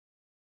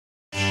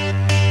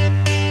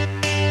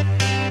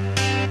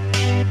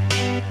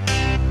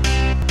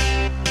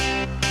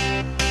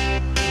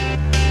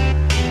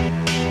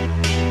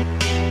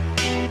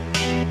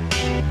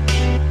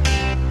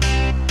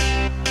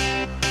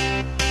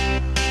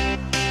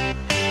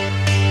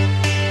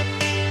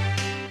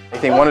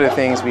think one of the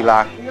things we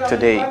lack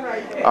today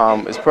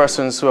is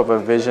persons who have a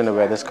vision of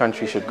where this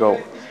country should go.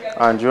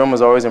 And Jerome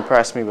has always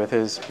impressed me with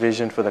his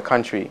vision for the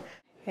country.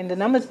 In the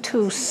number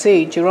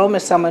 2C, Jerome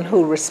is someone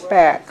who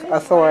respects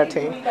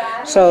authority.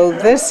 So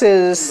this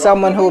is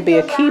someone who will be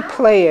a key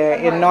player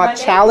in not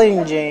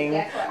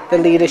challenging the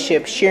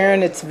leadership,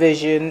 sharing its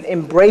vision,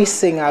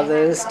 embracing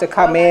others to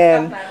come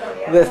in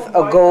with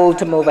a goal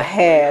to move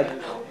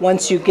ahead.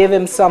 Once you give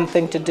him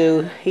something to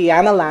do, he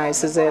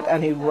analyzes it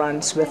and he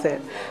runs with it.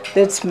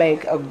 This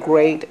makes a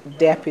great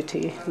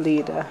deputy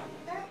leader.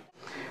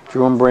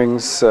 Jerome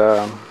brings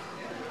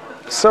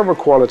several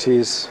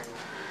qualities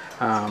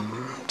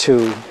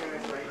to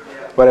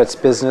whether it's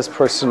business,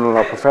 personal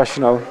or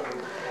professional,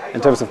 in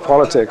terms of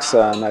politics,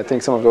 and I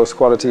think some of those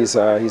qualities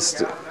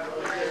he's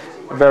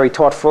very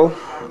thoughtful,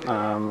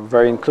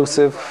 very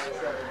inclusive,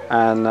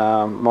 and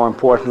more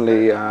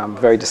importantly,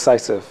 very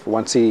decisive.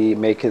 Once he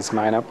makes his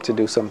mind up to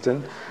do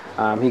something,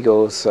 he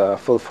goes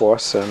full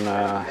force,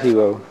 and he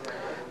will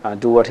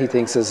do what he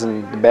thinks is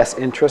in the best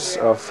interest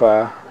of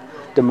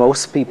the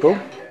most people.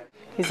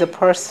 He's a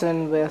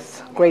person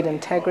with great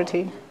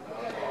integrity.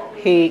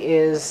 He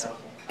is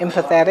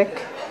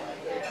empathetic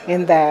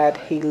in that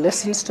he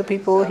listens to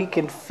people. He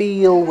can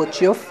feel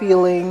what you're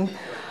feeling.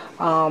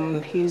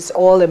 He's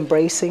all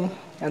embracing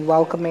and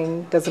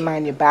welcoming, doesn't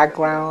mind your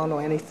background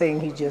or anything.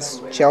 He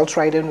just gels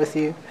right in with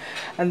you.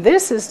 And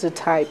this is the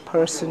type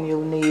person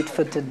you'll need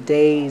for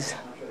today's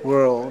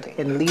world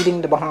in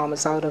leading the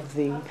Bahamas out of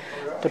the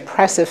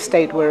depressive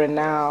state we're in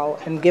now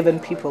and giving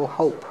people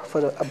hope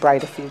for a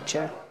brighter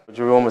future.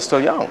 Jerome is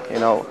still young, you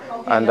know,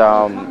 and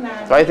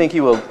so I think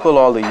he will pull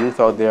all the youth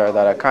out there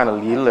that are kind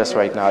of leaderless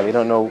right now. They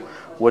don't know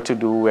what to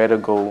do, where to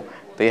go.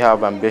 They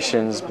have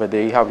ambitions, but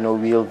they have no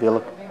real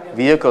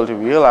vehicle to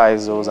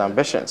realize those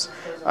ambitions.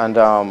 And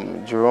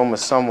Jerome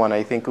is someone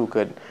I think who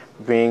could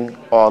bring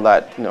all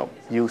that, you know,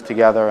 youth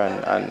together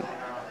and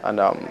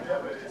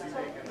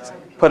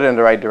put it in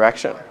the right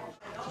direction.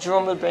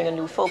 Jerome will bring a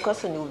new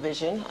focus, a new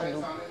vision, a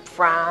new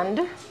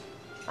brand.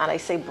 And I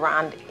say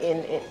brand in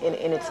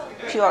its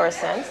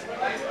purest sense,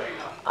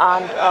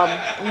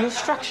 and new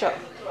structure.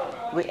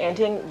 We're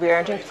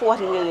entering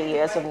 40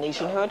 years of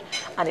nationhood,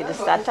 and it is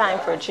that time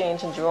for a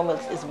change, and Jerome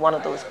is one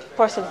of those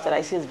persons that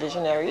I see as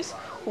visionaries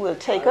who will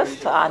take us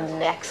to our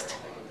next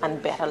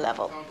and better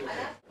level.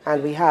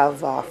 And we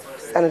have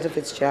Senator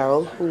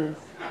Fitzgerald, who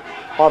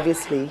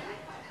obviously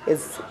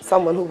is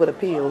someone who would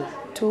appeal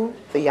to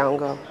the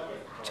younger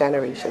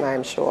generation, I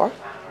am sure,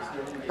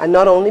 and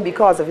not only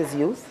because of his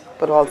youth,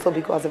 but also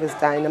because of his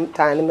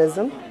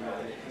dynamism,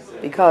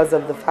 because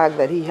of the fact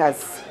that he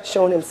has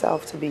shown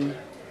himself to be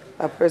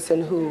a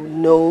person who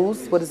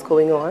knows what is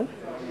going on,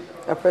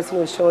 a person who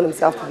has shown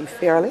himself to be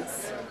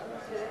fearless,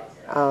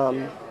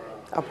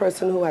 a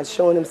person who has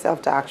shown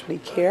himself to actually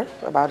care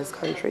about his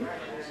country,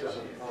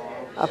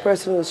 a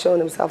person who has shown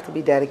himself to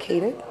be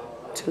dedicated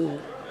to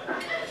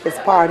his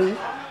party,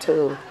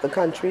 to the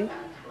country,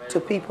 to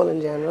people in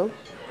general.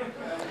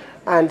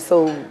 And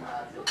so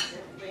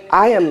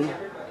I am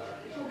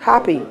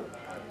happy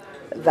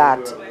that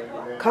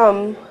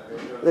come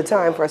the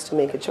time for us to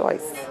make a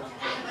choice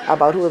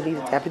about who will be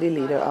the deputy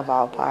leader of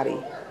our party,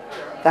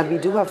 that we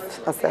do have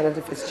a Senator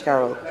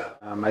Fitzgerald.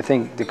 I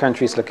think the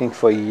country is looking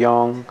for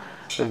young,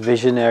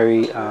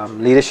 visionary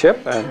leadership,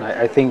 and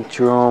I think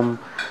Jerome,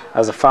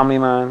 as a family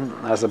man,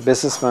 as a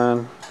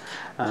businessman,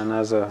 and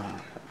as a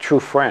true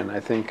friend, I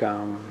think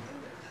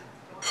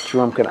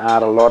Jerome can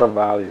add a lot of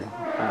value.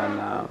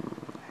 And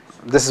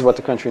this is what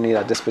the country needs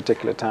at this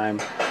particular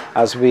time,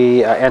 as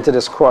we enter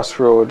this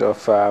crossroad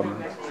of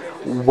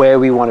where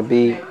we want to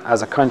be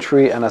as a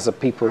country and as a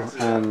people,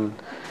 and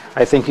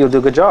I think he'll do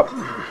a good job.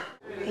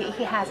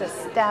 He has a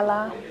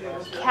stellar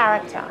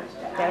character.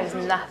 There is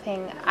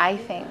nothing, I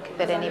think,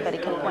 that anybody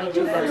can point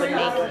to that would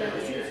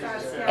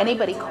make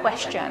anybody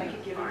question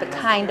the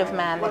kind of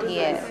man that he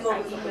is.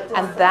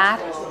 And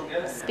that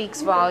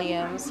speaks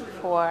volumes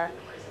for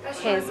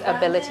his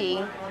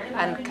ability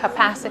and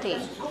capacity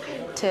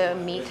to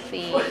meet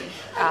the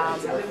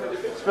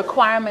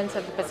requirements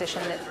of the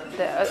position,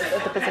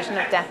 the position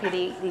of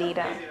deputy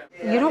leader.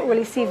 You don't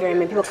really see very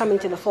many people coming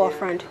to the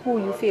forefront who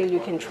you feel you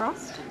can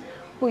trust,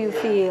 who you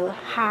feel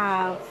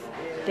have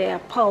their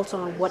pulse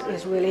on what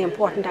is really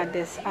important at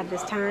this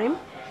time.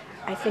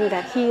 I think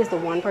that he is the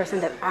one person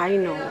that I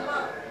know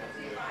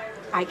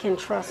I can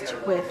trust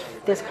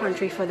with this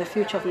country for the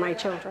future of my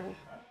children.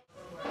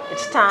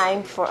 It's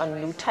time for a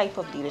new type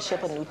of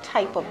leadership, a new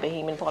type of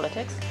Bahamian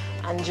politics,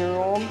 and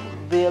Jerome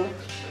will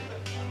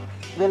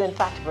in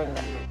fact bring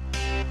them.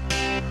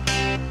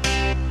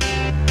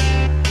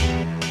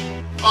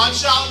 Our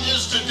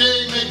challenges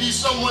today may be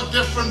somewhat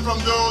different from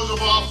those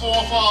of our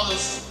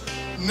forefathers.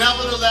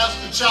 Nevertheless,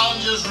 the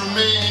challenges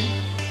remain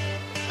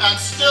and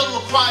still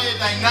require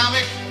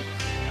dynamic,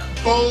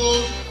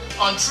 bold,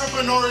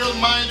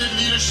 entrepreneurial-minded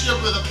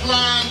leadership with a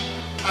plan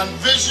and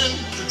vision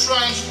to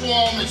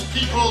transform its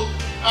people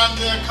and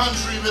their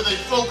country with a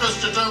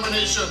focused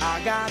determination.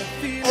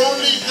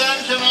 Only then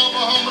can our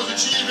Bahamas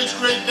achieve its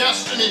great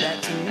destiny,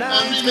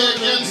 and we may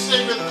again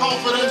say with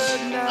confidence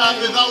and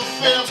without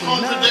fear of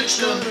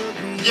contradiction,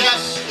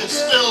 yes, it's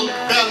still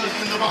better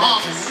in the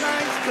Bahamas.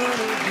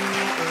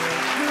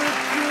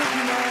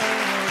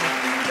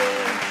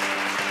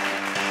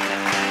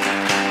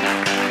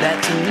 That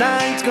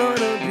tonight's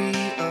gonna be